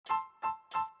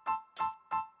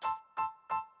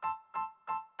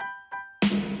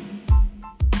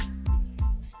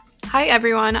Hi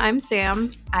everyone, I'm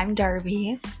Sam, I'm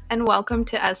Darby. and welcome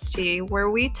to ST, where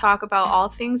we talk about all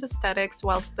things aesthetics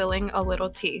while spilling a little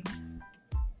tea.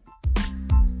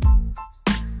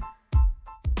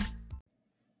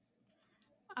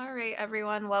 All right,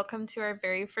 everyone, welcome to our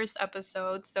very first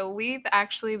episode. So, we've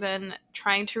actually been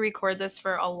trying to record this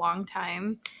for a long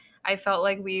time. I felt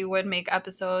like we would make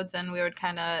episodes and we would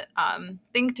kind of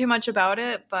think too much about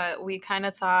it, but we kind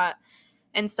of thought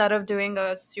instead of doing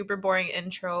a super boring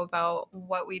intro about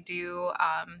what we do,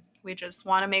 we just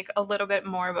want to make a little bit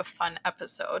more of a fun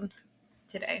episode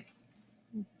today.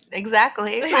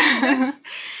 Exactly.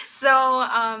 So,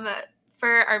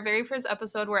 for our very first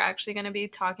episode, we're actually going to be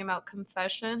talking about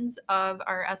confessions of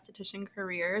our esthetician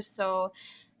career. So,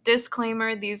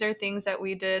 disclaimer, these are things that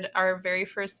we did our very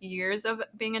first years of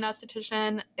being an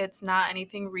esthetician. It's not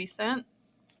anything recent.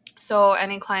 So,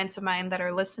 any clients of mine that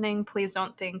are listening, please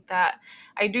don't think that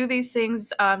I do these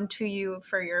things to you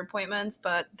for your appointments,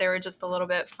 but they were just a little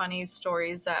bit funny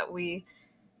stories that we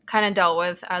kind of dealt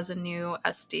with as a new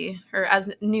SD or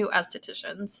as new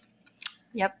estheticians.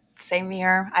 Yep, same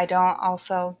here. I don't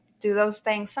also do those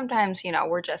things. Sometimes,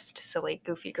 we're just silly,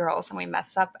 goofy girls and we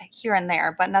mess up here and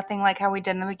there, but nothing like how we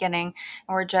did in the beginning.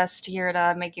 And we're just here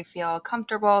to make you feel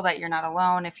comfortable that you're not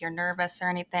alone if you're nervous or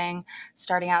anything.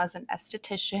 Starting out as an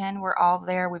esthetician, we're all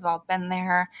there. We've all been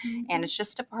there. And it's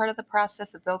just a part of the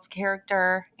process. It builds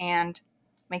character and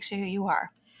makes you who you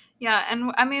are. Yeah,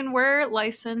 and I mean, we're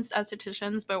licensed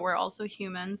estheticians, but we're also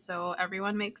humans, so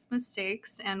everyone makes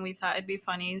mistakes, and we thought it'd be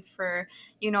funny for,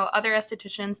 other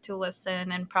estheticians to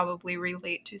listen and probably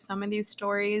relate to some of these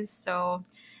stories. So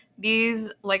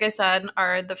these, like I said,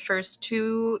 are the first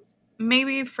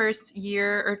first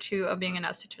year or two of being an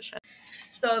esthetician.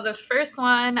 So the first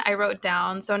one I wrote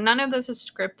down, so none of this is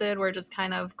scripted, we're just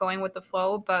kind of going with the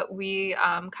flow, but we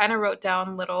kind of wrote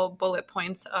down little bullet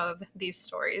points of these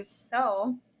stories.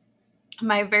 So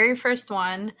my very first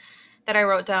one that I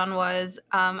wrote down was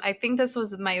I think this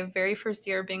was my very first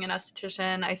year being an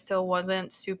esthetician. I still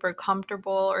wasn't super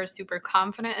comfortable or super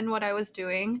confident in what I was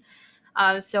doing.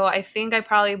 So I think I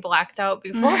probably blacked out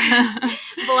before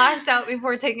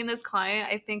taking this client.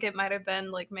 I think it might have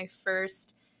been like my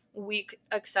first week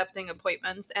accepting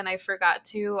appointments, and I forgot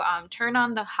to turn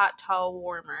on the hot towel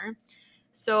warmer.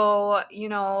 So,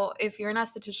 if you're an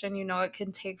esthetician, it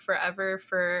can take forever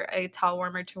for a towel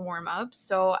warmer to warm up.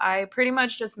 So I pretty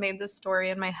much just made this story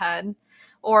in my head,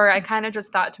 or I kind of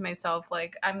just thought to myself,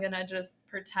 like, I'm going to just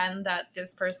pretend that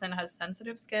this person has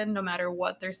sensitive skin no matter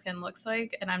what their skin looks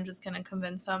like. And I'm just going to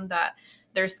convince them that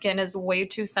their skin is way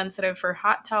too sensitive for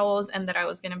hot towels and that I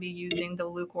was going to be using the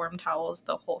lukewarm towels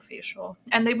the whole facial.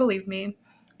 And they believed me.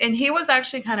 And he was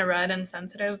actually kind of red and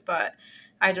sensitive, but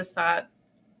I just thought,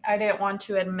 I didn't want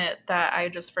to admit that I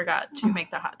just forgot to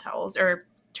make the hot towels or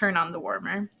turn on the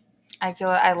warmer.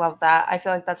 I love that. I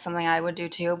feel like that's something I would do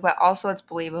too, but also it's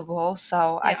believable.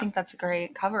 So I think that's a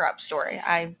great cover-up story.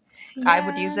 I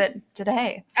would use it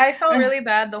today. I felt really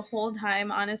bad the whole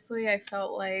time. Honestly, I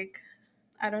felt like,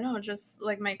 I don't know, just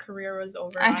like my career was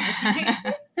over, honestly.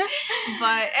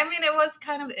 But I mean, it was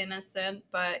kind of innocent,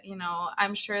 but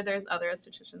I'm sure there's other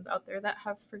estheticians out there that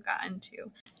have forgotten too.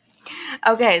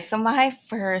 Okay, so my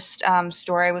first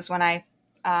story was when I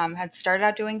had started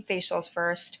out doing facials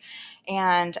first,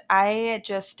 and I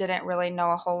just didn't really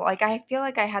know I feel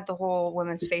like I had the whole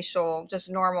women's facial,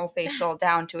 just normal facial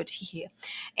down to a T.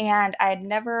 And I'd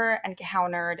never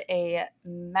encountered a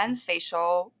men's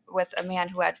facial with a man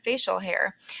who had facial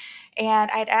hair.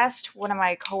 And I'd asked one of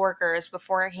my coworkers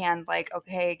beforehand, like,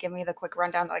 okay, give me the quick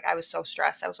rundown. Like, I was so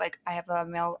stressed. I was like, I have a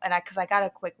male, and because I got a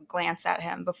quick glance at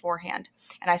him beforehand,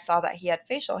 and I saw that he had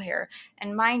facial hair.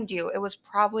 And mind you, it was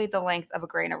probably the length of a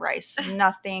grain of rice.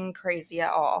 Nothing crazy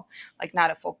at all. Like,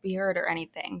 not a full beard or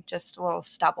anything, just a little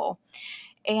stubble.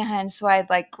 And so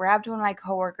I grabbed one of my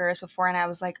coworkers before, and I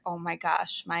was like, oh my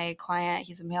gosh, my client,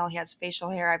 he's a male, he has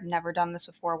facial hair. I've never done this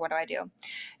before. What do I do?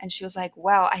 And she was like,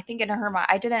 well, I think in her mind,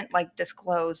 I didn't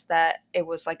disclose that it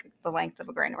was the length of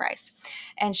a grain of rice.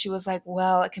 And she was like,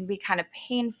 well, it can be kind of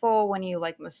painful when you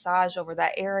massage over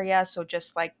that area. So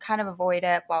just kind of avoid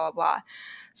it, blah, blah, blah.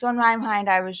 So in my mind,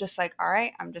 I was just like, all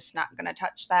right, I'm just not going to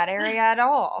touch that area at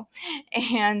all.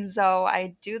 And so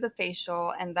I do the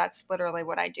facial, and that's literally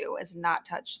what I do, is not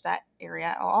touch that area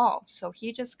at all. So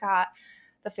he just got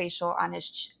the facial on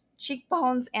his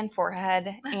cheekbones and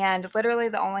forehead, and literally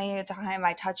the only time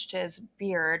I touched his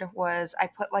beard was I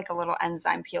put a little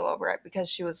enzyme peel over it, because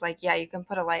she was like, yeah, you can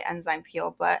put a light enzyme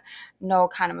peel, but no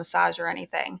kind of massage or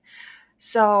anything.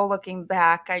 So looking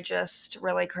back, I just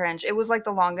really cringe. It was like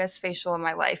the longest facial in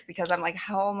my life because I'm like,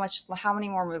 how many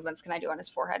more movements can I do on his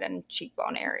forehead and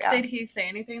cheekbone area? Did he say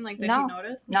anything? Like, did he No,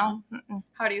 notice? no, No. mm-mm.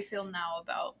 How do you feel now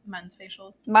about men's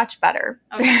facials? Much better,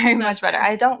 Okay, very that's much better. good.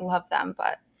 I don't love them,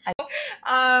 but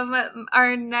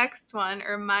Our next one,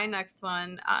 or my next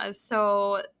one,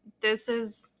 so this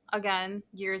is again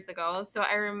years ago. So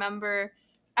I remember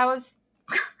I was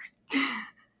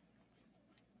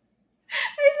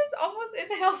I just almost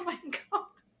inhaled my gum.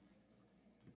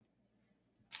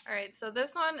 All right, so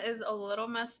this one is a little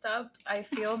messed up. I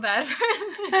feel bad for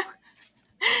this.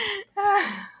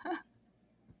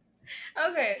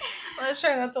 Okay, let's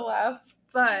try not to laugh.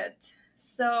 But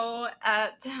so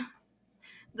at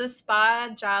the spa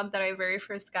job that I very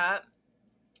first got,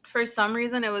 for some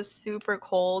reason it was super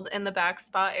cold in the back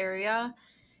spa area.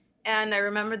 And I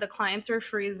remember the clients were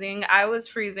freezing. I was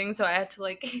freezing, so I had to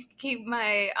like keep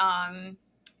my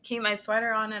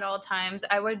sweater on at all times.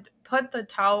 I would put the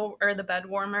towel or the bed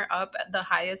warmer up at the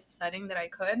highest setting that I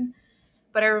could.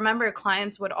 But I remember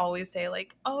clients would always say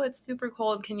like, "Oh, it's super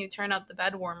cold. Can you turn up the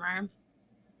bed warmer?"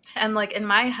 And like in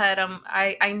my head,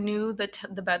 I knew that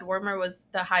the bed warmer was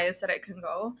the highest that it can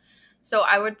go. So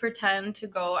I would pretend to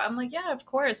go. I'm like, yeah, of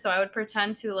course. So I would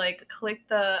pretend to like click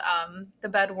the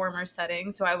bed warmer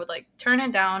setting. So I would like turn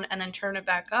it down and then turn it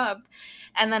back up,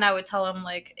 and then I would tell him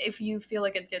like, if you feel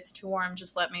like it gets too warm,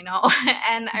 just let me know.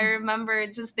 And I remember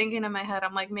just thinking in my head,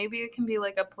 I'm like, maybe it can be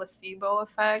like a placebo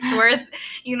effect, where,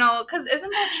 because isn't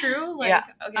that true? Like, yeah,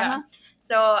 yeah.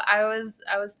 So I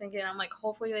was thinking, I'm like,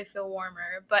 hopefully they feel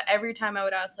warmer. But every time I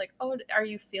would ask, like, oh, are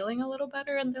you feeling a little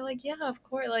better? And they're like, yeah, of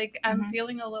course. Like, I'm hmm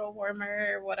feeling a little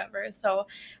warmer or whatever. So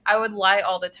I would lie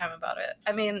all the time about it.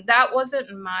 I mean, that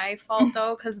wasn't my fault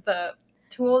though, because the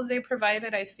tools they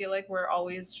provided, I feel like were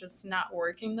always just not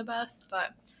working the best.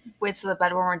 But Wait, so the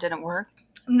bed warmer didn't work?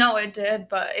 no, it did,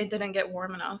 but it didn't get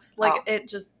warm enough. Like, Oh, it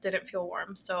just didn't feel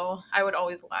warm. So I would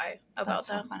always lie about that's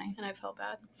so that. funny. And I felt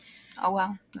bad. Oh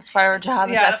well, that's part of our job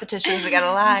as Yeah. estheticians. We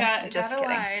gotta lie. Just Gotta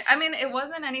kidding. lie. I mean, it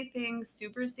wasn't anything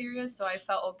super serious, so I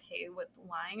felt okay with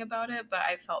lying about it, but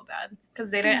I felt bad because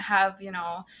they didn't have,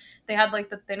 they had like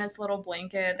the thinnest little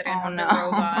blanket. They didn't Oh have no. their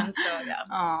robe on. So, yeah,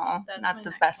 Oh, that's not my the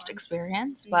next best one.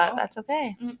 experience, but Nope. that's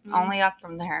okay. Mm-mm. Only up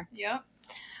from there. Yep.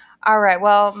 All right.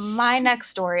 Well, my next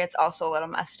story, it's also a little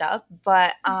messed up,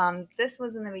 but this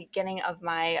was in the beginning of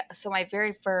my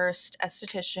very first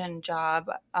esthetician job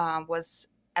was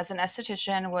as an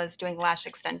esthetician was doing lash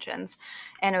extensions,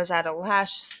 and it was at a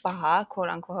lash spa, quote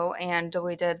unquote, and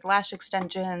we did lash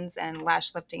extensions and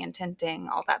lash lifting and tinting,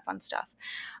 all that fun stuff.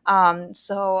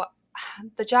 So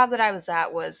the job that I was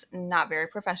at was not very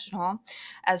professional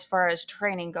as far as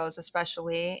training goes,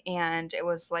 especially. And it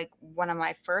was like one of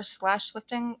my first lash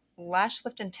lift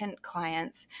and tint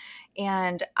clients.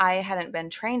 And I hadn't been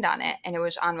trained on it, and it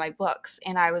was on my books.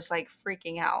 And I was like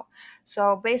freaking out.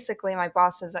 So basically, my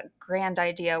boss's grand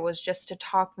idea was just to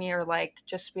talk me or like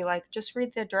just be like, just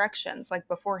read the directions like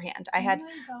beforehand. I Oh had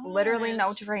my literally no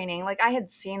gosh. training. Like I had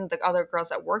seen the other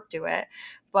girls at work do it,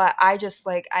 but I just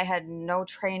like I had no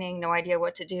training, no idea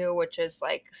what to do, which is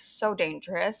like so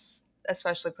dangerous,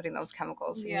 especially putting those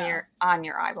chemicals Yeah. near on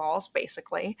your eyeballs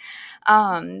basically.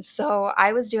 So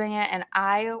I was doing it and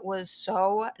I was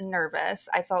so nervous.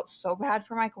 I felt so bad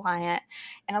for my client.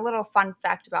 And a little fun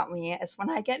fact about me is when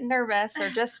I get nervous or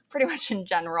just pretty much in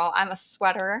general, I'm a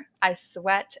sweater. I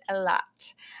sweat a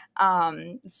lot.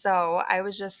 So I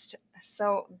was just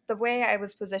so the way I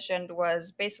was positioned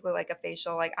was basically like a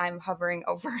facial, like I'm hovering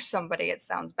over somebody, it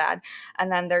sounds bad,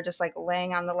 and then they're just like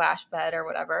laying on the lash bed or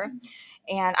whatever.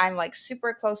 And I'm like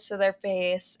super close to their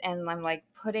face and I'm like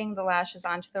putting the lashes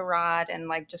onto the rod and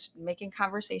like just making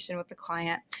conversation with the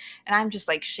client. And I'm just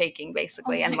like shaking Oh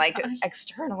basically and my like gosh.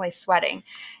 externally sweating.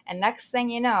 And next thing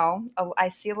you know, I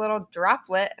see a little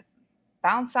droplet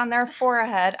bounce on their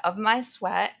forehead of my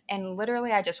sweat, and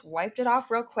literally I just wiped it off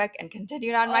real quick and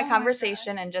continued on my Oh my gosh.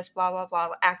 conversation and just blah blah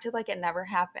blah, acted like it never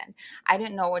happened. I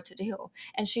didn't know what to do,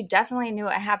 and she definitely knew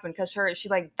it happened because she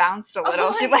like bounced a Oh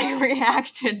little, she my like god.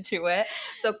 reacted to it.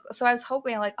 So I was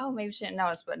hoping like, oh, maybe she didn't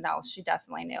notice, but no, she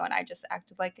definitely knew, and I just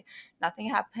acted like nothing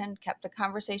happened, kept the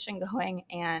conversation going,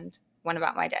 and went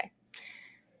about my day.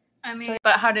 I So mean,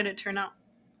 but how did it turn out?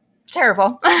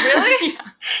 terrible. Really? Yeah,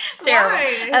 terrible.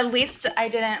 Why? At least I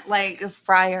didn't like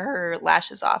fry her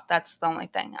lashes off. That's the only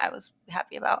thing I was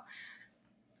happy about.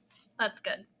 That's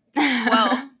good.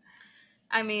 Well,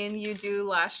 I mean, you do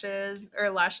lashes or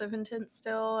lash lift and tint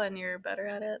still, and you're better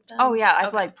at it Oh then? yeah, I've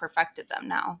Okay. like perfected them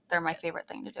now. They're my Good. favorite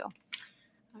thing to do.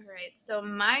 All right. So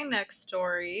my next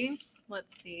story,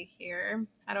 let's see here.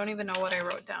 I don't even know what I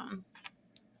wrote down.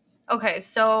 Okay,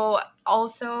 so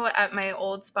also at my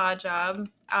old spa job,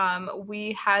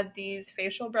 we had these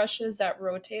facial brushes that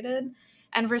rotated.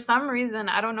 And for some reason,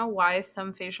 I don't know why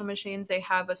some facial machines they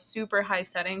have a super high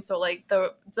setting. So like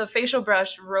the facial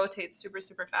brush rotates super,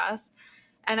 super fast.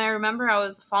 And I remember I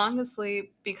was falling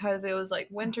asleep because it was like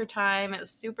winter time, it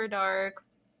was super dark.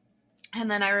 And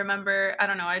then I remember, I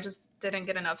don't know, I just didn't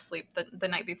get enough sleep the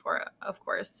night before, of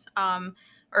course,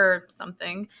 or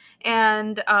something.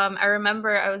 And I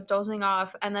remember I was dozing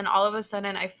off, and then all of a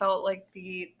sudden I felt like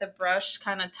the brush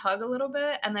kind of tug a little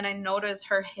bit, and then I noticed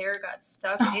her hair got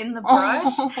stuck in the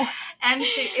brush, Oh, and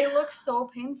it looked so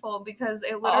painful because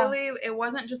it oh, literally it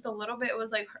wasn't just a little bit, it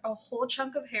was like a whole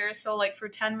chunk of hair. So like for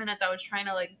 10 minutes I was trying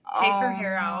to like take her oh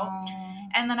hair out, no.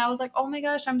 and then I was like, oh my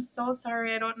gosh, I'm so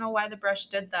sorry. I don't know why the brush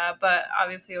did that. But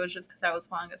obviously, it was just because I was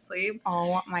falling asleep.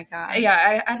 Oh my Yeah,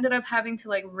 gosh. I ended up having to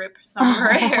like rip some of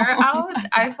her hair out.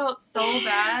 I felt so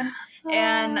bad.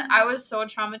 And I was so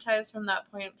traumatized from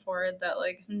that point forward that,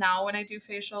 like, now when I do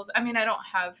facials, I mean, I don't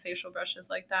have facial brushes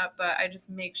like that, but I just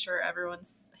make sure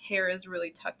everyone's hair is really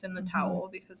tucked in the Mhm. towel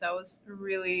because that was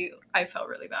really, I felt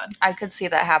really bad. I could see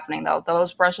that happening though.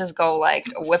 Those brushes go like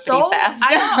whippity So fast.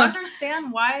 I don't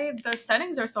understand why the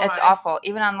settings are so It's high. awful.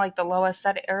 Even on like the lowest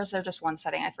setting, or is there just one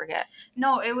setting? I forget.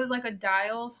 No, it was like a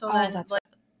dial. So Oh, then, that's like,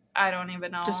 I don't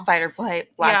even just know. fight or flight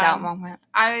Yeah, blackout moment.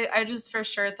 I just for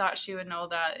sure thought she would know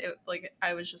that it like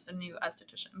I was just a new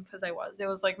esthetician because I was. It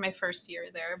was like my first year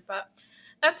there, but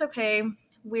that's okay.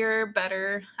 We're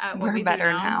better at what We're we do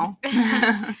better now.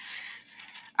 now.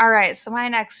 All right, so my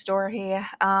next story.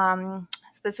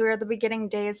 This we were at the beginning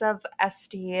days of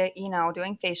SD,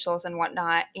 doing facials and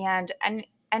whatnot, and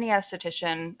any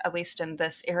esthetician, at least in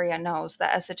this area, knows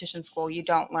that esthetician school you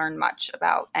don't learn much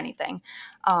about anything.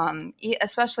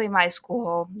 Especially my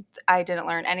school, I didn't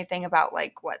learn anything about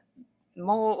like what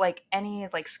mole, like any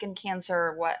like skin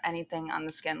cancer, what anything on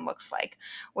the skin looks like,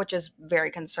 which is very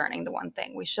concerning. The one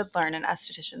thing we should learn in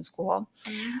esthetician school.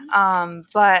 Mhm.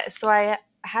 But so I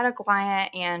had a client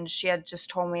and she had just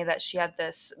told me that she had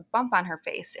this bump on her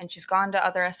face and she's gone to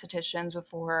other estheticians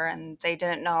before and they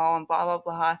didn't know and blah blah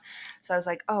blah. So I was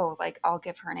like, oh, like I'll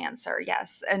give her an answer,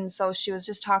 yes. And so she was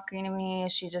just talking to me.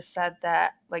 She just said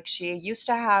that like she used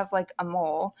to have like a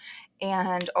mole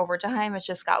and over time it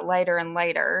just got lighter and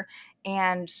lighter.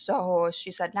 And so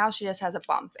she said now she just has a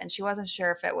bump and she wasn't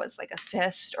sure if it was like a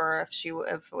cyst or if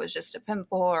it was just a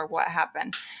pimple or what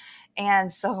happened.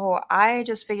 And so I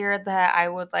just figured that I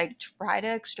would like try to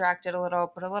extract it a little,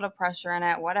 put a little pressure in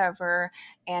it, whatever,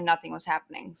 and nothing was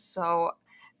happening. So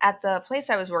at the place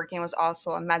I was working was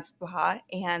also a med spa,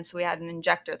 and so we had an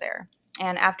injector there.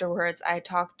 And afterwards, I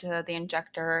talked to the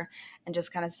injector and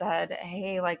just kind of said,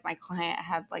 hey, like my client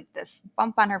had like this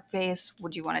bump on her face.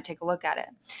 Would you want to take a look at it?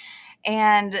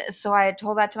 And so I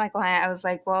told that to my client. I was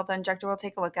like, well, the injector will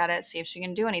take a look at it, see if she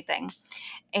can do anything.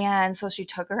 And so she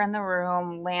took her in the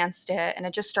room, lanced it, and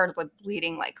it just started like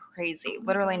bleeding like crazy. Oh my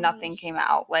Literally nothing gosh. came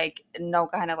out. Like no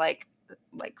kind of like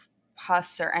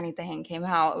pus or anything came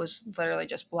out. It was literally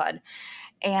just blood.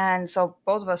 And so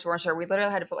both of us weren't sure. We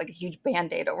literally had to put like a huge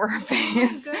band-aid over her Oh my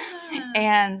face. goodness.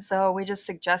 And so we just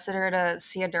suggested her to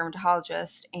see a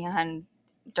dermatologist and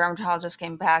dermatologist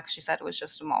came back. She said it was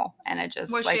just a mole. And it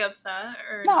just Was she like upset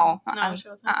or no? no, No, she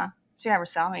wasn't. uh-uh. She never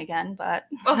saw me again, but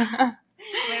Oh,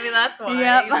 maybe that's why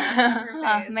yep. you messed up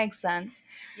her face. Makes sense.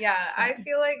 Yeah, I But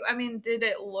feel like, I mean, did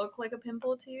it look like a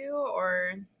pimple to you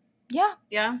or yeah,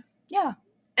 yeah? yeah.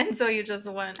 And so you just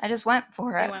I just went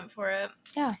for you it. went for it.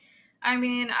 Yeah. I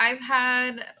mean, I've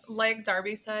had, like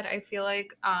Darby said, I feel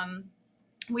like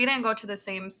we didn't go to the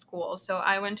same school. So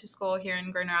I went to school here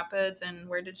in Grand Rapids, and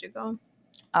where did you go?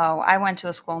 Oh, I went to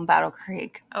a school in Battle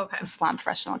Creek. Okay. It's a Slam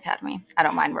Professional Academy. I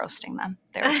don't mind roasting them.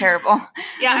 They were terrible.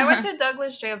 Yeah, I went to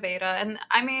Douglas J. Aveda, and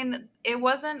I mean, it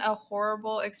wasn't a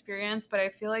horrible experience, but I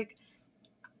feel like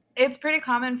it's pretty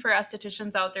common for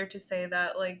estheticians out there to say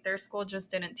that like their school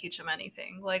just didn't teach them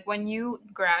anything. Like when you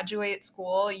graduate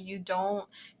school, you don't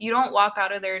walk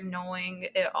out of there knowing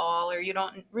it all, or you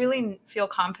don't really feel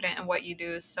confident in what you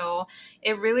do. So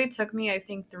it really took me, I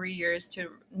think, 3 years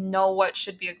to know what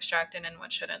should be extracted and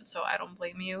what shouldn't. So I don't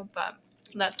blame you, but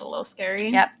that's a little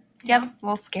scary. Yep. Yep. Yeah. A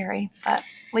little scary, but at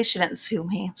least she didn't sue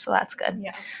me, so that's good.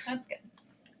 Yeah, that's good.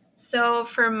 So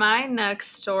for my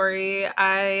next story,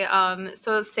 I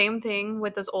so same thing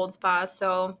with this old spa.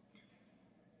 So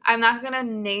I'm not gonna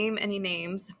name any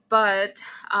names, but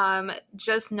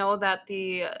just know that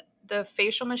the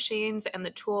facial machines and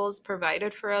the tools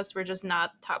provided for us were just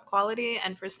not top quality,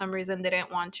 and for some reason they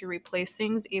didn't want to replace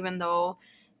things, even though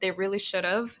they really should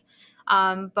have.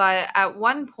 But at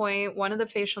one point, one of the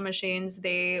facial machines,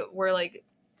 they were like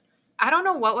I don't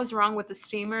know what was wrong with the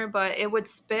steamer, but it would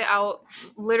spit out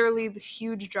literally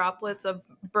huge droplets of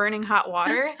burning hot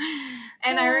water.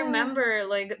 And I remember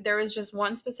like there was just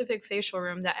one specific facial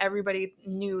room that everybody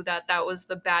knew that that was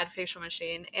the bad facial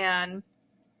machine. And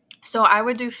so I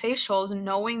would do facials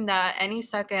knowing that any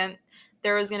second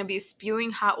there was going to be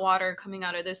spewing hot water coming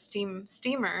out of this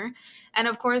steamer. And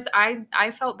of course,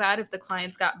 I felt bad if the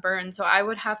clients got burned. So I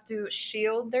would have to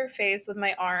shield their face with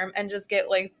my arm and just get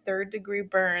like third-degree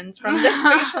burns from this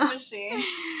facial machine.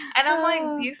 And I'm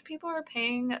like, these people are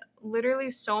paying literally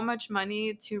so much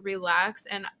money to relax,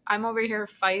 and I'm over here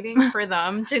fighting for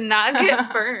them to not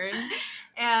get burned.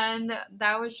 And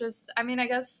that was just, I mean, I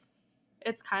guess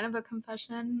it's kind of a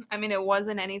confession. I mean, it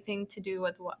wasn't anything to do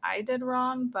with what I did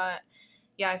wrong, but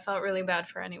yeah, I felt really bad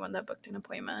for anyone that booked an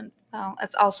appointment. Well,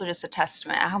 it's also just a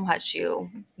testament how much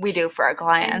we do for our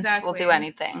clients. We'll do Exactly.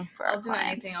 anything for our I'll do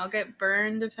clients. anything. I'll get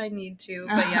burned if I need to.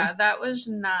 But yeah, that was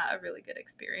not a really good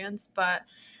experience. But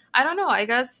I don't know. I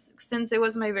guess since it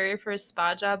was my very first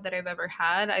spa job that I've ever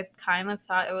had, I kind of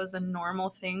thought it was a normal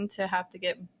thing to have to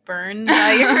get burned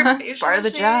by your facial It's part of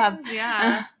the job. machines.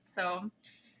 Yeah. So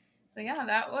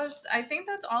yeah, I think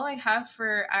that's all I have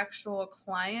for actual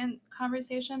client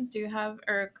conversations. Do you have,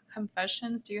 or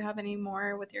confessions? Do you have any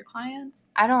more with your clients?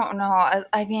 I don't know.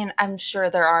 I mean, I'm sure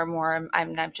there are more.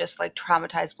 I'm not just like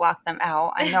traumatized, block them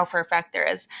out. I know for a fact there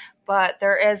is. But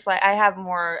there is like, I have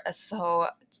more. So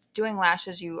doing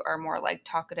lashes, you are more like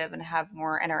talkative and have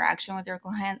more interaction with your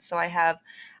clients. So I have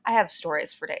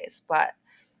stories for days, but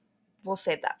we'll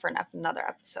save that for another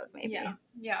episode maybe. Yeah.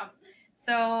 Yeah.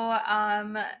 So,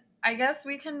 I guess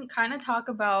we can kind of talk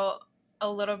about a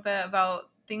little bit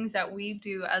about things that we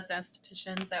do as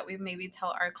estheticians that we maybe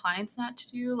tell our clients not to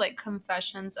do, like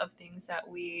confessions of things that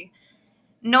we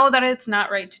know that it's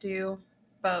not right to do,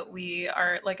 but we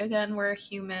are like, again, we're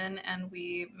human and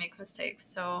we make mistakes.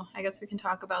 So I guess we can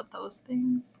talk about those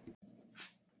things.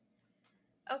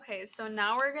 Okay, so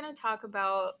now we're going to talk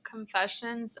about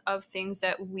confessions of things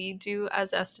that we do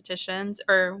as estheticians,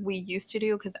 or we used to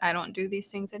do, because I don't do these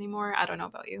things anymore. I don't know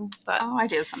about you, but Oh, I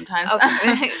do sometimes.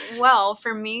 okay. Well,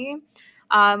 for me,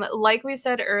 like we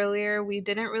said earlier, we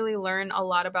didn't really learn a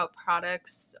lot about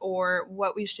products or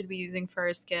what we should be using for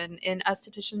our skin in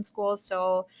esthetician school.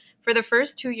 So for the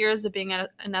first 2 years of being an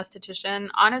esthetician,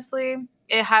 honestly,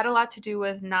 it had a lot to do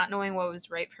with not knowing what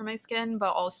was right for my skin,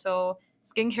 but also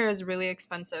skincare is really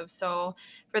expensive. So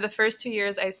for the first 2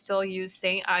 years, I still use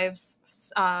St. Ives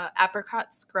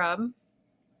apricot scrub,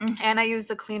 and I use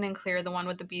the Clean and Clear, the one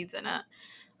with the beads in it.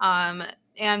 Um,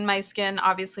 and my skin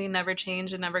obviously never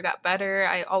changed and never got better.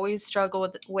 I always struggle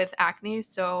with acne.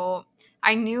 So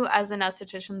I knew as an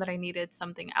esthetician that I needed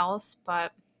something else,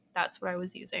 but that's what I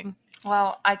was using.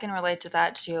 Well, I can relate to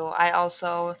that too. I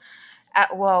also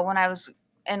when I was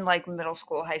in like middle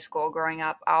school, high school, growing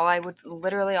up, all I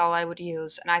would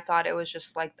use, and I thought it was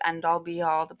just like the end all be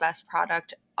all, the best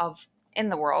product of in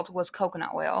the world was coconut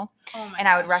oil. Oh my And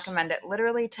I would gosh. recommend it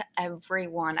literally to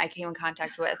everyone I came in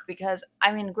contact with because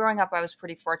I mean, growing up, I was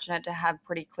pretty fortunate to have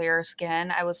pretty clear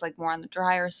skin. I was like more on the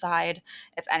drier side,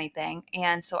 if anything.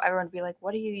 And so everyone would be like,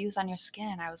 "What do you use on your skin?"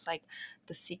 And I was like,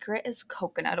 "The secret is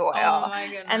coconut Oh oil." my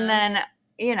And goodness. then,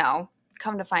 you know,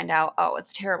 come to find out, oh,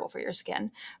 it's terrible for your skin.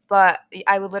 But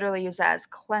I would literally use that as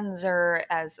cleanser,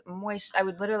 as moist. I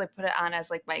would literally put it on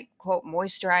as like my quote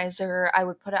moisturizer. I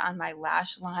would put it on my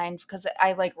lash line because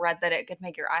I like read that it could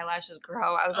make your eyelashes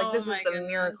grow. I was like, Oh this is my the goodness.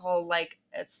 miracle. Like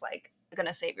it's like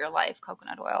gonna save your life,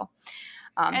 coconut oil.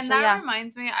 And So that yeah.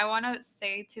 reminds me, I want to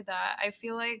say to that, I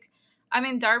feel like, I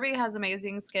mean, Darby has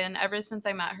amazing skin ever since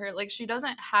I met her. Like, she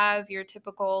doesn't have your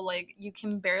typical, like, you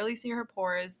can barely see her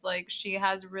pores. Like, she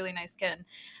has really nice skin.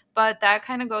 But that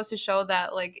kind of goes to show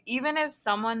that, like, even if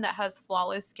someone that has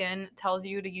flawless skin tells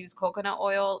you to use coconut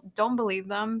oil, don't believe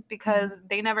them Mhm. because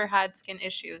they never had skin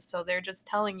issues. So they're just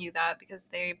telling you that because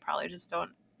they probably just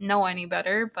don't know any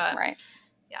better. But Right.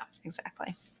 yeah.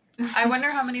 Exactly. I wonder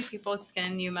how many people's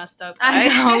skin you messed up I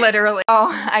know, by. literally.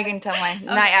 Oh, I can tell my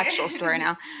actual story Okay.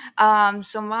 now.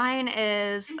 So mine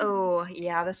is, oh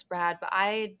yeah, this is bad, but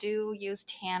I do use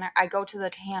tanner. I go to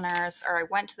the tanners, or I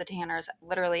went to the tanners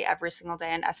literally every single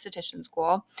day in esthetician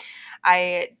school.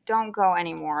 I don't go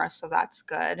anymore, so that's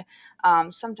good.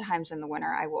 Sometimes in the winter,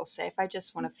 I will say, if I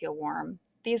just want to feel warm,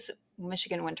 these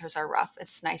Michigan winters are rough.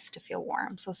 It's nice to feel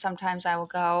warm, so sometimes I will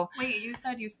go. Wait, you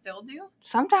said you still do?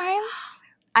 Sometimes.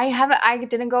 I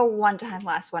didn't go one time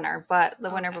last winter, but the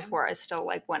winter Okay. before I still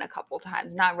like went a couple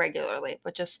times, not regularly,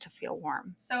 but just to feel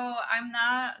warm.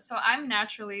 I'm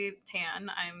naturally tan.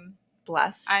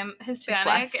 Blessed. I'm She's Hispanic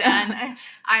blessed. and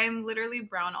I'm literally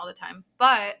brown all the time.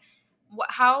 But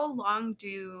How long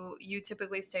do you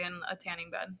typically stay in a tanning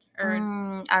bed? Or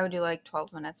I would do like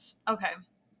 12 minutes. okay,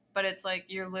 but it's like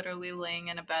you're literally laying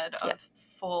in a bed Yep. of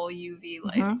full UV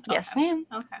lights. Yes, Okay. ma'am.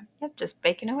 Okay. Yep, just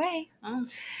baking away. Oh.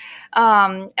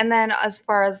 And then as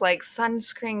far as like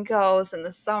sunscreen goes in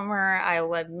the summer, I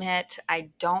will admit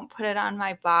I don't put it on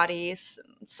my body.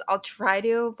 I'll try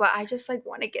to, but I just like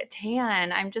want to get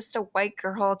tan. I'm just a white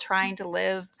girl trying to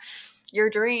live your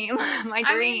dream, my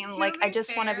I mean, dream. to Like I be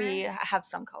just want to fair, have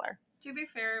some color.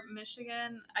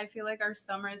 Michigan, I feel like our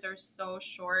summers are so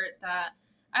short that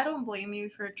I don't blame you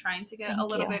for trying to get a Thank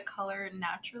little you. bit color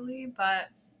naturally, but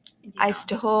you I know.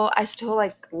 still I still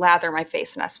like lather my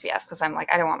face in SPF because I'm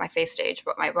like I don't want my face to age,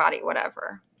 but my body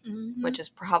whatever, Hmm. which is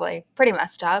probably pretty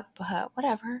messed up, but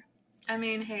whatever. I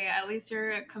mean, hey, at least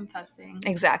you're confessing.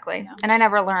 Exactly. Yeah. And I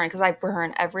never learn because I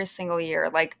burn every single year.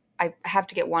 Like I have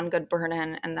to get one good burn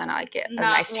in and then I get a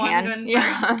Not nice one tan. good burn.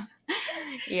 Yeah.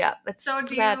 Yeah. It's So do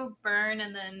too bad. you burn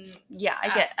and then Yeah, I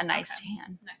get a okay. nice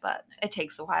tan, Nice. but it Nice.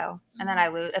 takes a while. And then Mhm. I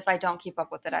lose if I don't keep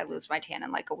up with it, I lose my tan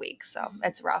in like a week. So Mhm.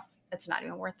 it's rough. It's not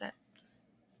even worth it.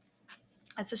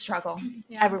 It's a struggle.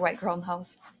 Yeah. Every white girl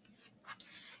knows.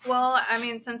 Well, I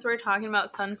mean, since we're talking about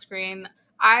sunscreen,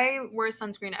 I wear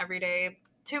sunscreen every day.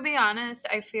 To be honest,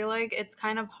 I feel like it's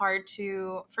kind of hard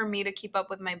for me to keep up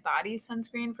with my body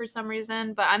sunscreen for some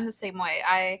reason, but I'm the same way.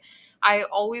 I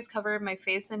always cover my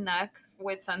face and neck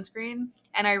with sunscreen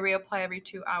and I reapply every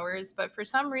 2 hours, but for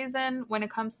some reason when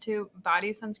it comes to body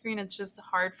sunscreen, it's just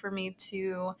hard for me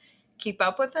to keep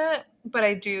up with it, but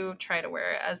I do try to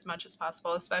wear it as much as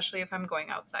possible, especially if I'm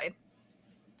going outside.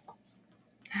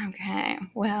 Okay.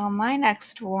 Well, my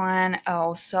next one,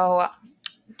 oh, so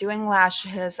doing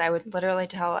lashes, I would literally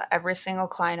tell every single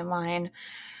client of mine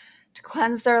to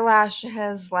cleanse their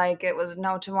lashes like it was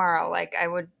no tomorrow. Like I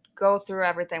would go through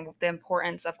everything with the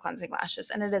importance of cleansing lashes,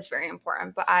 and it is very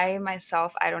important. But I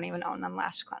myself, I don't even own a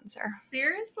lash cleanser.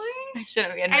 Seriously? I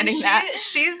shouldn't be And admitting that.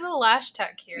 she's the lash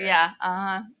tech here. Yeah,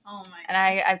 Oh my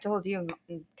and gosh. I've told you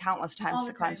countless times All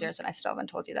to the cleanse time. yours, and I still haven't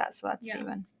told you that. So that's Yeah.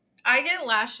 even. I get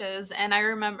lashes and I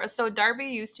remember so Darby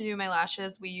used to do my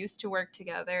lashes. We used to work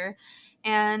together.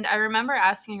 And I remember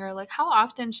asking her like how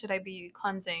often should I be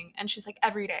cleansing? And she's like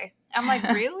every day. I'm like,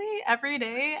 "Really? Every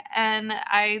day?" And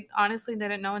I honestly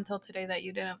didn't know until today that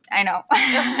you didn't. I know.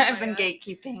 Oh I've my been god.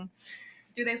 gatekeeping.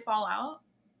 Do they fall out?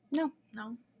 No.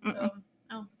 No. Mm-mm. So,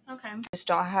 oh, okay. Just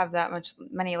don't have that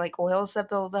many like oils that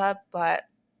build up, but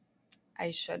I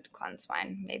should cleanse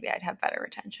mine. Maybe I'd have better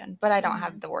retention, but I don't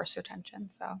have Mhm. the worst retention.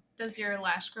 So, Does your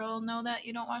lash girl know that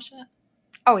you don't wash it?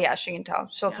 oh yeah, she can tell.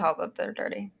 She'll Yeah. tell that they're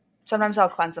dirty. Sometimes I'll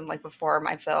cleanse them like before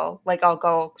my fill. Like I'll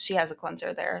go. She has a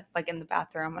cleanser there, like in the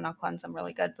bathroom, and I'll cleanse them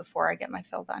really good before I get my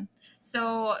fill done.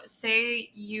 So, say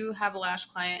you have a lash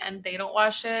client and they don't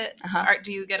wash it. Uh huh.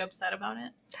 Do you get upset about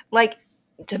it? Like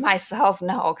to myself,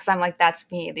 no, because I'm like that's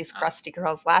me. These Oh, crusty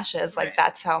girls' lashes. Like right.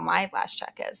 that's how my lash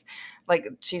check is. Like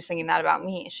she's thinking that about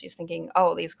me. She's thinking,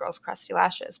 oh, these girls' crusty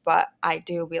lashes. But I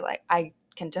do be like, I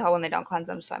can tell when they don't cleanse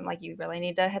them. So I'm like, you really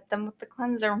need to hit them with the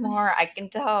cleanser more. I can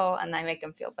tell, and I make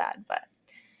them feel bad, but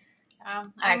I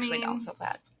I actually don't mean, feel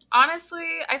bad. honestly,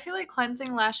 I feel like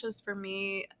cleansing lashes for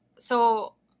me.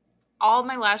 So, all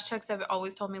my lash techs have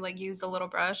always told me like use a little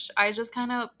brush. I just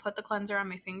kind of put the cleanser on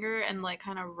my finger and like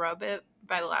kind of rub it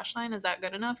by the lash line. Is that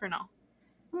good enough or no?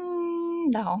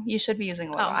 No, you should be using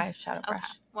a little Oh, eyeshadow okay.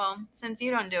 brush. Well, since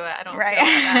you don't do it, I don't feel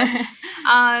bad.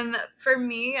 Right. For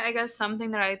me, I guess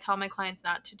something that I tell my clients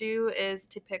not to do is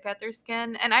to pick at their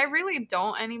skin. And I really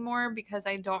don't anymore because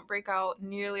I don't break out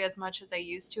nearly as much as I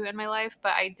used to in my life.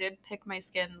 But I did pick my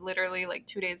skin literally like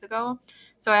 2 days ago.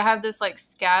 So I have this like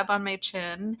scab on my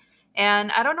chin.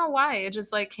 And I don't know why. It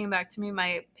just like came back to me,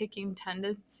 my picking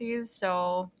tendencies.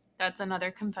 So that's another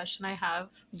confession I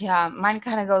have. Yeah, mine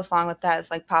kind of goes along with that.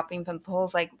 Is like popping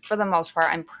pimples. Like for the most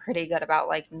part, I'm pretty good about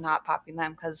like not popping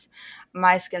them because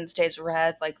my skin stays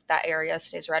red. Like that area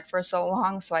stays red for so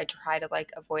long, so I try to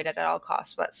like avoid it at all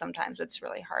costs. But sometimes it's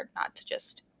really hard not to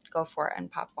just go for it and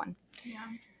pop one. Yeah.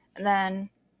 And then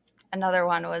another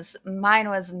one was mine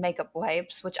was makeup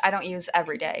wipes, which I don't use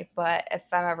every day. But if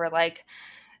I'm ever like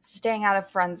staying at a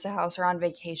friend's house or on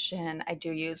vacation, I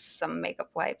do use some makeup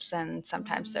wipes, and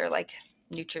sometimes they're like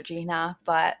Neutrogena,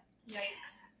 but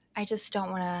Yikes. I just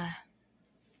don't want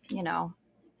to,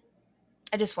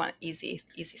 I just want easy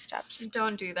steps.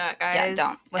 Don't do that, Yeah, guys.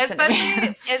 don't listen to me.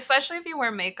 Especially if you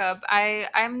wear makeup.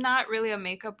 I'm not really a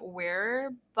makeup wearer,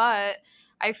 but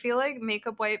I feel like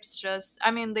makeup wipes just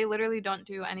I mean, they literally don't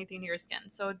do anything to your skin.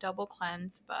 So double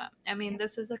cleanse, but I mean, Yep,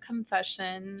 this is a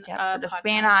confession yep, we're just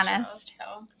being podcast show, honest.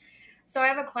 so So I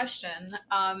have a question.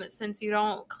 Since you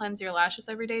don't cleanse your lashes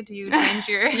every day, do you change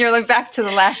your You're like back to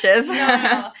the lashes. No,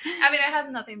 no. I mean, it has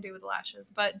nothing to do with lashes,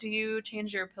 but do you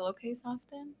change your pillowcase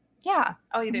often? Yeah.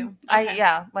 Oh, you do? I Okay.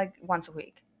 yeah, like once a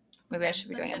week. Maybe I Okay, should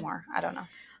be that's doing it good. more. I don't know.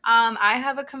 I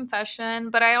have a confession,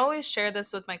 but I always share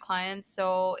this with my clients.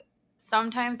 So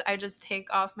sometimes I just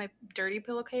take off my dirty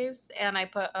pillowcase and I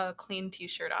put a clean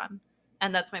t-shirt on,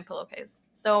 and that's my pillowcase.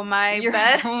 So my You're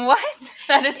bed, what?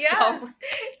 That is yes, so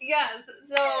yes.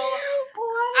 So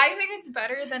what? I think it's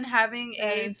better than having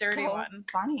That a is dirty so one.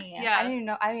 funny. Yes,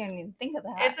 I didn't even think of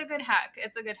that. it's a good hack.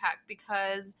 It's a good hack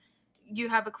because you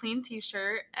have a clean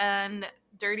t-shirt and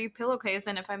dirty pillowcase,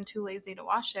 and if I'm too lazy to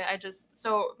wash it, I just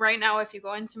so right now if you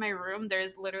go into my room,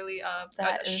 there's literally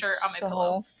That a is shirt on my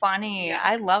pillow. so funny. Yeah.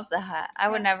 I love that. I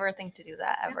would Yeah. never think to do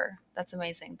that Yeah. ever. That's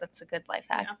amazing. That's a good life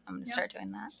hack. Yeah. I'm gonna Yep. start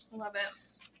doing that. Love it.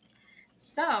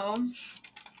 So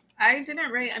I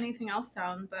didn't write anything else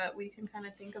down, but we can kind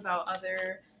of think about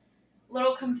other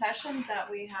little confessions that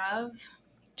we have.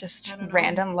 Just I don't know.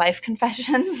 random life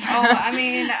confessions. Oh, I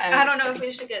mean, I'm I don't just know if kidding.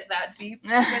 we should get that deep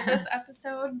with this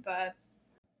episode, but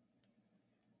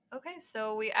okay,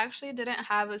 so we actually didn't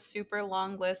have a super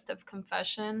long list of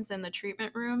confessions in the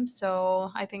treatment room,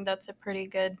 so I think that's a pretty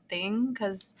good thing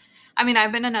because I mean,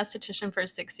 I've been an esthetician for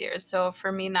 6 years, so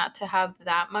for me not to have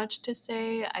that much to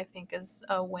say, I think is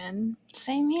a win.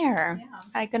 Same here. Yeah.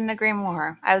 I couldn't agree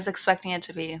more. I was expecting it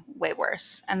to be way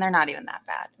worse, and they're not even that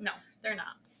bad. No, they're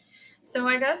not. So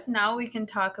I guess now we can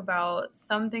talk about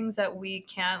some things that we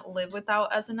can't live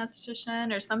without as an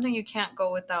esthetician or something you can't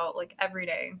go without like every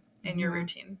day in your Mhm.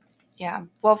 routine. Yeah.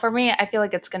 Well, for me, I feel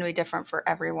like it's going to be different for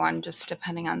everyone, just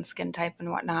depending on skin type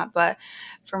and whatnot. But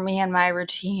for me and my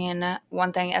routine,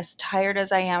 one thing, as tired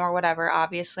as I am or whatever,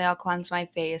 obviously I'll cleanse my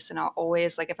face and I'll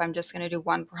always, like, if I'm just going to do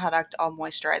one product, I'll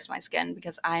moisturize my skin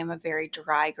because I am a very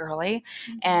dry girly.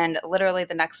 And literally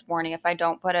the next morning, if I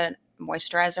don't put a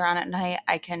moisturizer on at night,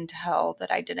 I can tell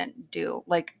that I didn't do,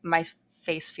 like, my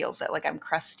face feels it. Like I'm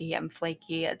crusty, I'm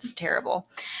flaky, it's terrible.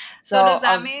 So So does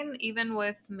that I'll mean even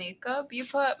with makeup you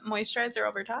put moisturizer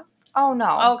over top? Oh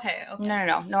no. Okay, No, okay. no,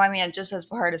 no. No, I mean it's just as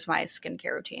part of my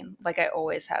skincare routine. Like I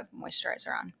always have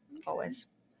moisturizer on. Okay. Always.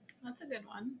 That's a good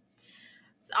one.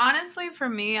 Honestly, for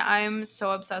me, I'm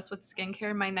so obsessed with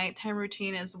skincare. My nighttime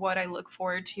routine is what I look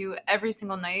forward to every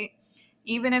single night,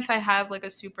 even if I have like a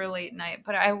super late night.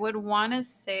 But I would want to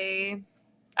say,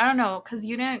 I don't know, because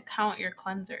you didn't count your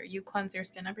cleanser. You cleanse your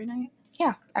skin every night?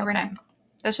 Yeah, every Okay. night.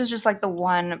 This is just like the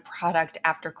one product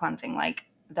after cleansing, like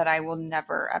that I will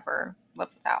never ever live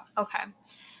without. Okay.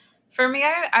 For me,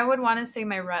 I would want to say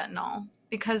my retinol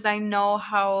because I know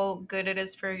how good it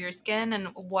is for your skin and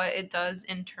what it does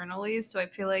internally. So I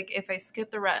feel like if I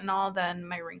skip the retinol, then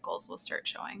my wrinkles will start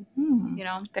showing, you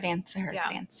know? Good answer. Yeah.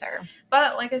 Good answer.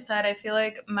 But like I said, I feel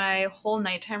like my whole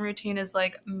nighttime routine is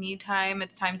like me time.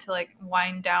 It's time to like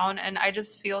wind down and I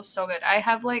just feel so good. I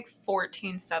have like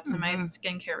 14 steps in my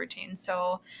skincare routine.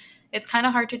 So it's kind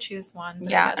of hard to choose one, but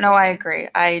I Yeah, guess no, we'll I see. agree.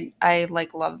 I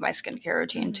like love my skincare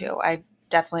routine Mhm. too. I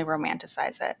definitely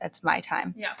romanticize it. It's my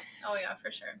time. Yeah. Oh yeah,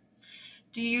 for sure.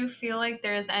 Do you feel like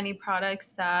there's any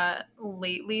products that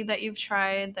lately that you've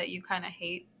tried that you kind of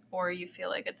hate or you feel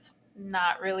like it's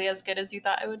not really as good as you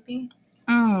thought it would be?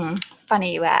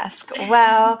 Funny you ask.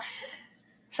 Well,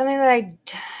 something that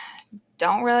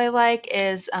don't really like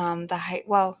is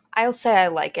well, I'll say I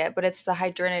like it, but it's the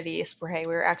Hydrinity spray.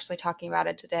 We were actually talking about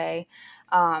it today.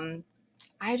 Um,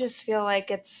 I just feel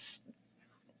like it's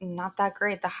not that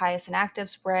great. The highest and active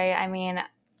spray. I mean,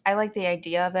 I like the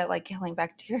idea of it, like killing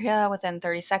bacteria within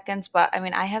 30 seconds, but I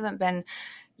mean, I haven't been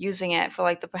using it for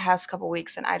like the past couple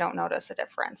weeks and I don't notice a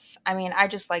difference. I mean, I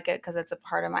just like it because it's a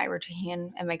part of my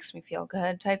routine. It makes me feel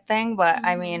good type thing. But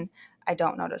I Mm-hmm. mean, I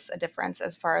don't notice a difference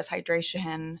as far as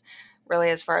hydration, really,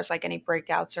 as far as like any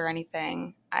breakouts or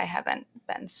anything. I haven't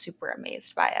been super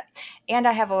amazed by it. And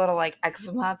I have a little like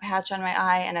eczema patch on my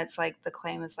eye, and it's like the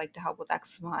claim is like to help with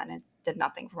eczema, and it did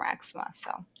nothing for my eczema.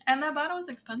 So, And that bottle is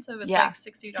expensive. It's yeah. like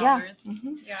Yeah. $60.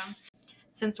 Yeah.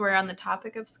 Since we're on the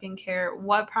topic of skincare,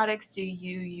 what products do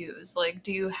you use? Like,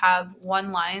 do you have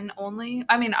one line only?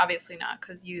 I mean, obviously not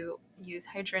because you use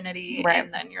Hydrinity Right.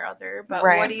 and then your other, but what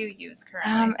Right. do you use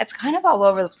currently? It's kind of all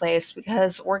over the place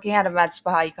because working at a med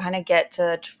spa, you kind of get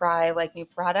to try like new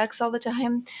products all the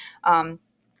time. Um,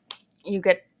 you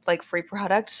get like free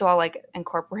products, so I'll like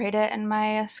incorporate it in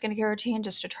my skincare routine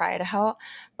just to try it out.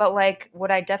 But like what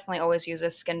I definitely always use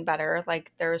is Skin Better.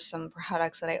 Like there's some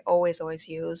products that I always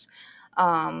use,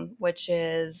 which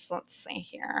is, let's see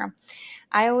here.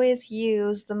 I always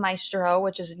use the Maestro,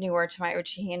 which is newer to my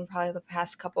routine, probably the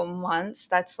past couple months.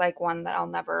 That's like one that I'll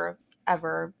never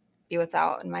ever be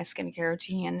without in my skincare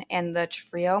routine. And the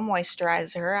Trio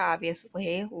moisturizer,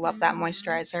 obviously, love that Mm-hmm.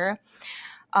 moisturizer.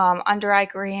 Under eye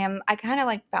cream, I kind of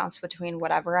like bounce between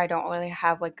whatever. I don't really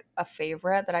have like a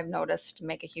favorite that I've noticed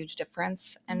make a huge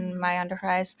difference in Mm-hmm. my under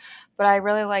eyes, but I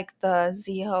really like the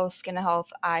Zeho Skin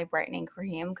Health Eye Brightening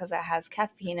Cream because it has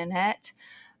caffeine in it.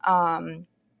 Um,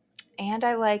 and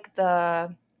I like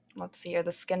the, let's see here,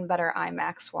 the Skin Better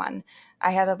IMAX one.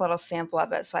 I had a little sample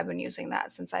of it, so I've been using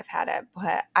that since I've had it.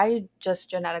 But I just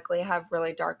genetically have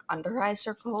really dark under eye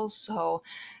circles, so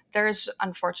there's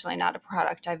unfortunately not a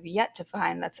product I've yet to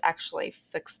find that's actually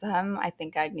fixed them. I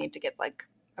think I'd need to get like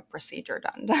a procedure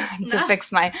done to Nah.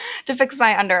 fix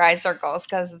my under eye circles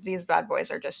because these bad boys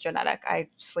are just genetic. I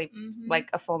sleep Mm-hmm. like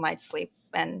a full night's sleep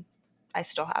and I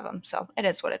still have them, so it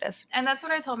is what it is. And that's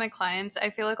what I tell my clients. I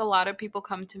feel like a lot of people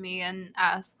come to me and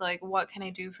ask, like, what can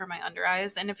I do for my under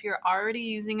eyes? And if you're already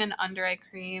using an under eye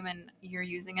cream and you're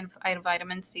using a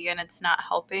vitamin C and it's not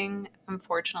helping,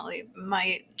 unfortunately, it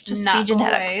might Just be not go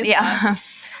genetics, away. But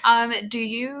yeah. do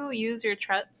you use your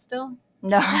Tret still?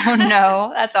 No,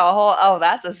 no, that's a whole. Oh,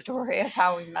 that's a story of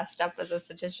how we messed up as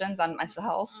estheticians on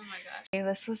myself. Oh my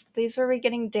gosh. These were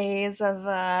beginning days of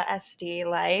SD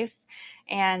life,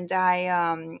 and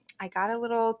I got a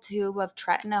little tube of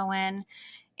tretinoin,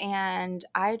 and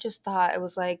I just thought it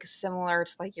was like similar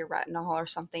to like your retinol or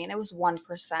something, and it was 1%.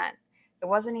 It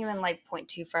wasn't even like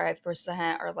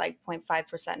 0.25% or like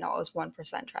 0.5%. No, it was 1%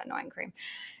 tretinoin cream.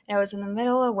 And it was in the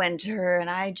middle of winter, and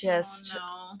Oh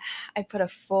no. I put a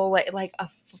full like a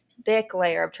thick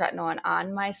layer of tretinoin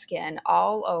on my skin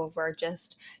all over,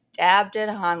 just dabbed it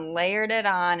on, layered it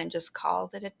on, and just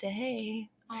called it a day.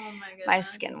 Oh my My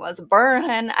skin goodness. was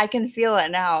burning. I can feel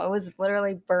it now. It was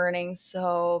literally burning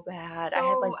so bad. I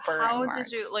had like So burn how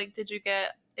did you marks. like did you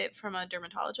get it from a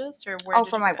dermatologist or where Oh, did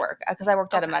for you my get it? work, because I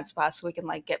worked at a Okay. med spa, so we can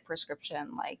like get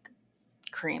prescription like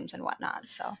creams and whatnot.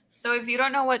 So So if you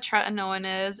don't know what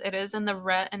tretinoin is, it is in the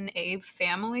retin A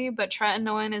family, but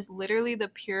tretinoin is literally the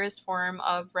purest form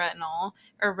of retinol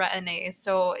or retin A.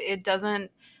 So it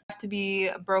doesn't have to be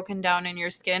broken down in your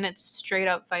skin. It's straight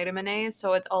up vitamin A,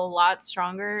 so it's a lot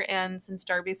stronger. And since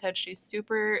Darby said she's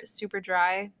super, super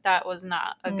dry, that was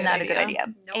not a good not a good idea.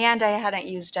 idea. Nope. And I hadn't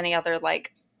used any other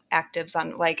like actives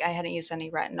on, like I hadn't used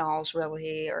any retinols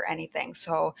really or anything.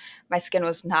 So my skin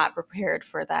was not prepared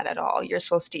for that at all. You're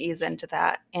supposed to ease into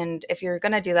that. And if you're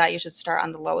going to do that, you should start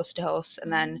on the lowest dose and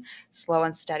then Mhm. slow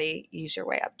and steady ease your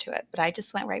way up to it. But I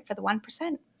just went right for the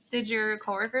 1%. Did your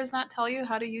coworkers not tell you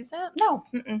how to use it? No,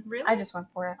 I Really? just went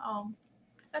for it. Oh,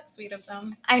 that's sweet of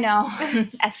them. I know.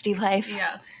 SD life.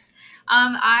 Yes.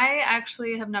 I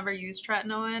actually have never used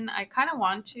tretinoin. I kind of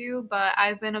want to, but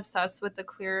I've been obsessed with the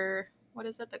clear. What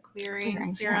is it? The clearing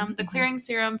Clearing serum. serum. The clearing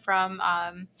serum from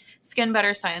Skin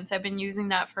Better Science. I've been using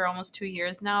that for almost 2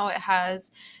 years now. It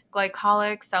has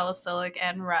glycolic, salicylic,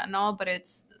 and retinol, but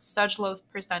it's such low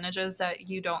percentages that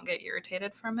you don't get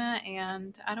irritated from it.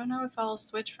 And I don't know if I'll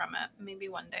switch from it. Maybe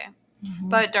one day. Mhm.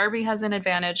 But Darby has an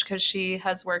advantage because she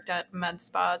has worked at med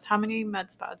spas. How many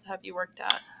med spas have you worked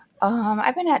at?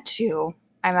 I've been at two.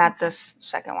 I'm at Okay. this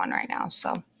second one right now.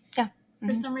 So yeah. For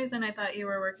Hmm. some reason, I thought you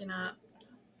were working at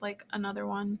like another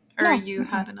one, or No. you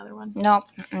had another one.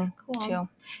 Nope. Cool. Two.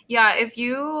 Yeah, if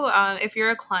you're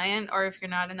a client or if you're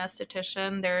not an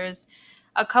esthetician, there's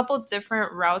a couple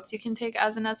different routes you can take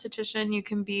as an esthetician. You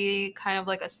can be kind of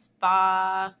like a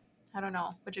spa. I don't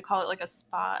know. Would you call it like a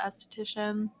spa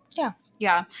esthetician? Yeah.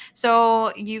 Yeah.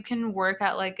 So you can work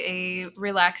at like a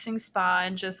relaxing spa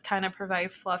and just kind of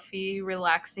provide fluffy,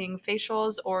 relaxing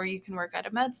facials, or you can work at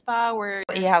a med spa where,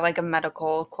 Yeah, like a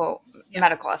medical quote yeah.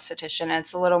 medical esthetician.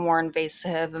 It's a little more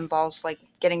invasive, involves like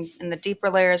getting in the deeper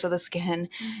layers of the skin,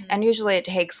 and Hmm. usually it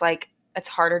takes like it's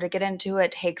harder to get into.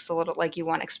 It takes a little like you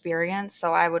want experience.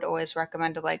 So I would always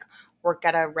recommend to like work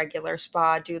at a regular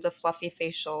spa, do the fluffy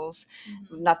facials.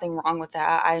 Hmm. Nothing wrong with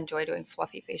that. I enjoy doing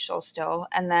fluffy facials still,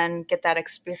 and then get that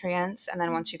experience. And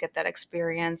then once you get that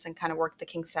experience and kind of work the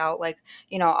kinks out, like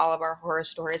all of our horror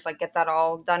stories, like get that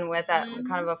all done with at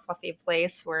kind of Hmm. a fluffy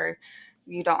place where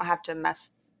you don't have to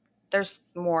mess. There's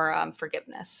more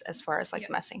forgiveness as far as like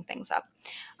messing Yes. things up.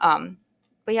 Um,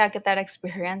 but yeah, get that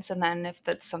experience, and then if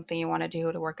that's something you want to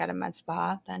do to work at a med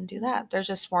spa, then do Mhm. that. There's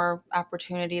just more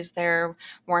opportunities there,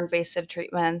 more invasive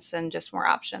treatments, and just more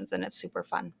options, and it's super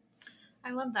fun. I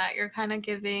love that. You're kind of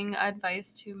giving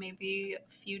advice to maybe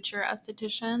future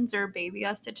estheticians or baby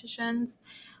estheticians.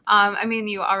 I mean,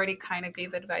 you already kind of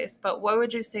gave advice, but what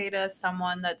would you say to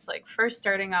someone that's like first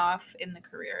starting off in the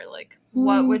career? Like,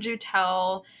 what Hmm. would you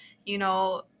tell, you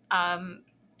know, um,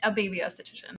 a baby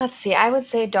esthetician? Let's see. I would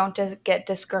say don't get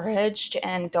discouraged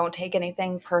and don't take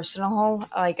anything personal.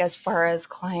 Like as far as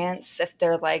clients, if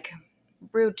they're like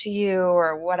rude to you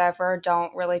or whatever,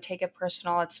 don't really take it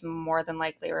personal. It's more than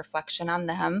likely a reflection on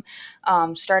them.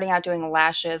 Starting out doing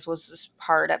lashes was just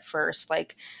hard at first,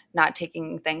 like not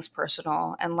taking things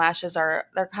personal. And lashes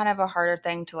they're kind of a harder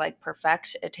thing to like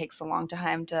perfect. It takes a long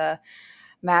time to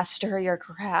master your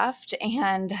craft.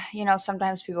 And,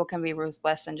 sometimes people can be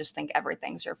ruthless and just think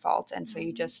everything's your fault. And so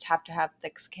you Mhm. just have to have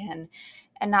thick skin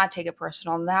and not take it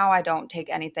personal. Now I don't take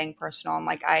anything personal. And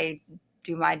like I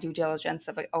do my due diligence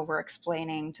of like, over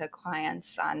explaining to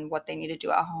clients on what they need to do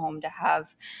at home to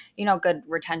have, good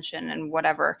retention and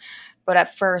whatever. But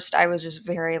at first I was just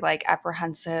very like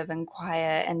apprehensive and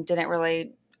quiet and didn't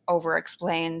really over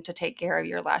explain to take care of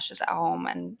your lashes at home,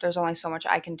 and there's only so much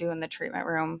I can do in the treatment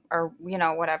room or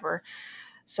whatever.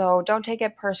 So don't take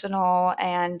it personal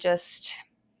and just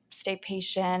stay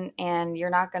patient, and you're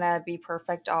not going to be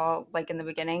perfect all like in the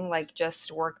beginning. Like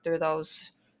just work through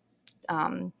those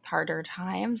harder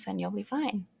times and you'll be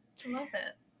fine. Love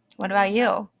it. What I about love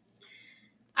that. you?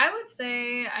 I would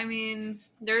say, I mean,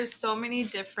 there's so many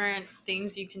different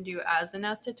things you can do as an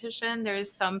esthetician.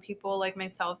 There's some people like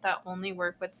myself that only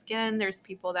work with skin. There's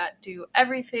people that do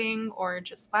everything or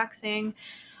just waxing.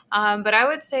 But I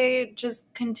would say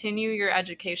just continue your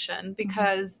education Mhm.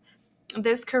 because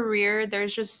this career,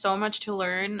 there's just so much to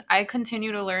learn. I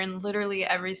continue to learn literally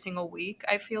every single week,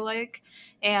 I feel like.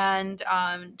 And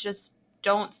just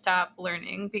don't stop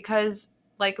learning because,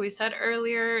 like we said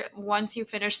earlier, once you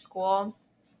finish school,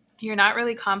 you're not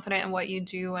really confident in what you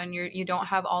do and you don't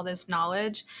have all this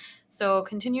knowledge. So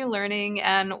continue learning,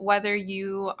 and whether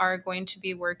you are going to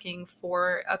be working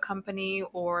for a company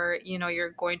or you're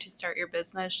going to start your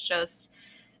business, just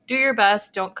do your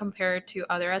best. Don't compare to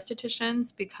other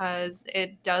estheticians because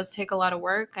it does take a lot of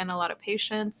work and a lot of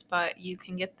patience, but you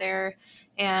can get there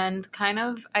and kind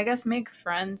of, I guess, make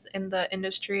friends in the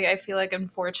industry. I feel like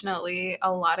unfortunately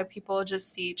a lot of people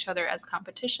just see each other as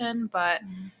competition, but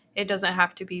Mhm. it doesn't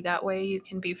have to be that way. You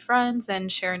can be friends and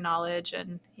share knowledge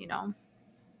and,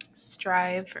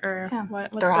 strive, or Yeah.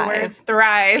 what's the word? Thrive.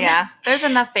 Thrive. Yeah, there's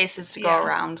enough faces to go Yeah.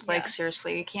 around. Like, Yes.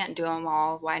 seriously, you can't do them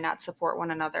all. Why not support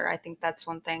one another? I think that's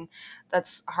one thing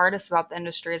that's hardest about the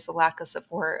industry is the lack of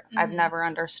support. I've Hmm. never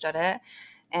understood it.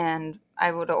 And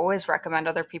I would always recommend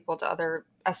other people to other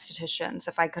estheticians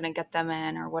if I couldn't get them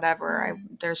in or whatever.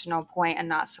 Hmm. There's no point in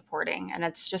not supporting. And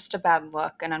it's just a bad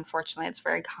look. And unfortunately, it's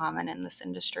very common in this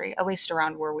industry, at least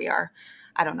around where we are.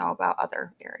 I don't know about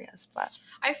other areas, but.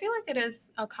 I feel like it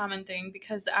is a common thing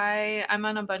because I'm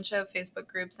on a bunch of Facebook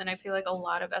groups and I feel like a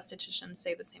lot of estheticians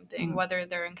say the same thing, Mm, whether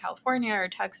they're in California or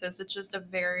Texas. It's just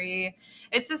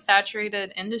it's a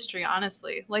saturated industry,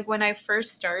 honestly. Like when I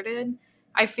first started,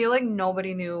 I feel like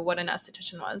nobody knew what an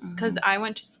esthetician was because mhm. I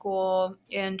went to school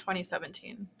in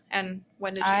 2017. And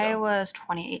when did you I go? was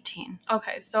 2018.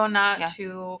 Okay, so not Yeah.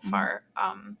 too Mhm. far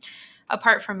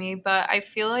apart from me, but I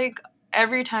feel like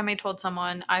every time I told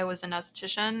someone I was an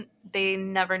esthetician, they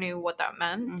never knew what that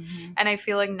meant. Mhm. And I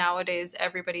feel like nowadays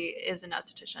everybody is an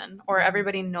esthetician or Mhm.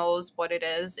 everybody knows what it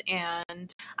is.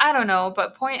 And I don't know,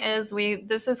 but point is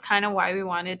this is kind of why we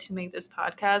wanted to make this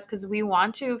podcast because we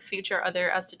want to feature other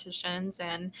estheticians.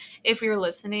 And if you're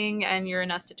listening and you're an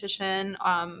esthetician,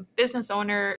 business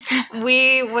owner,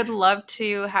 we would love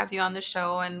to have you on the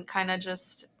show and kind of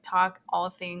just talk all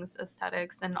things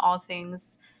aesthetics and all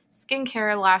things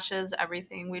skincare, lashes,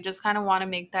 everything. We just kind of want to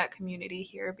make that community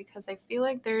here because I feel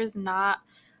like there's not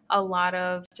a lot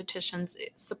of estheticians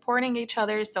supporting each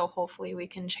other. So hopefully we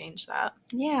can change that.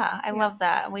 Yeah, I Yeah. love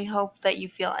that. We hope that you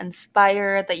feel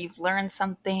inspired, that you've learned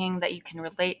something, that you can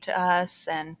relate to us.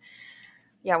 And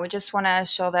yeah, we just want to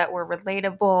show that we're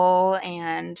relatable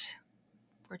and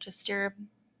we're just your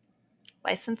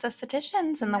licensed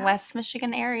estheticians in the Yeah. West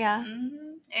Michigan area.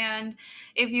 And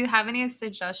if you have any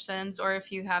suggestions or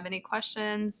if you have any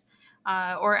questions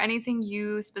or anything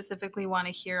you specifically want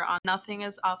to hear on, nothing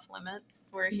is off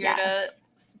limits. We're here to Yes.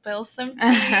 spill some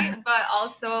tea, but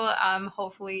also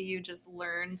hopefully you just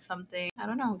learn something. I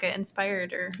don't know, get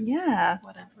inspired or Yeah.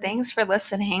 whatever. Thanks for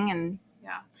listening. And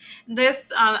Yeah.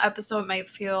 This episode might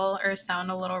feel or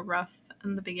sound a little rough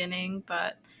in the beginning,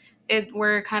 but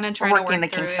we're kind of we're trying to working the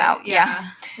work through kinks it. out. Yeah.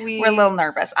 Yeah. We're a little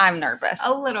nervous. I'm A nervous.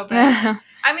 little bit.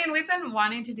 I mean, we've been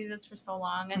wanting to do this for so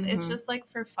long, and it's Hmm. just like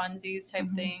for funsies type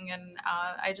Hmm. thing. And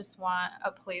I just want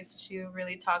a place to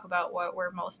really talk about what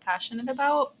we're most passionate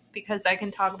about. because I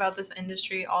can talk about this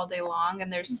industry all day long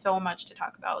and there's so much to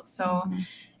talk about. So, Mhm.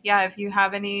 yeah, if you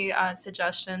have any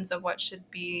suggestions of what should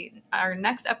be our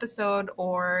next episode,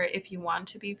 or if you want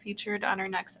to be featured on our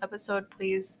next episode,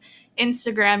 please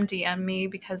Instagram DM me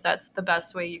because that's the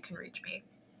best way you can reach me.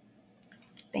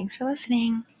 Thanks for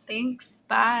listening. Thanks.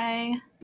 Bye.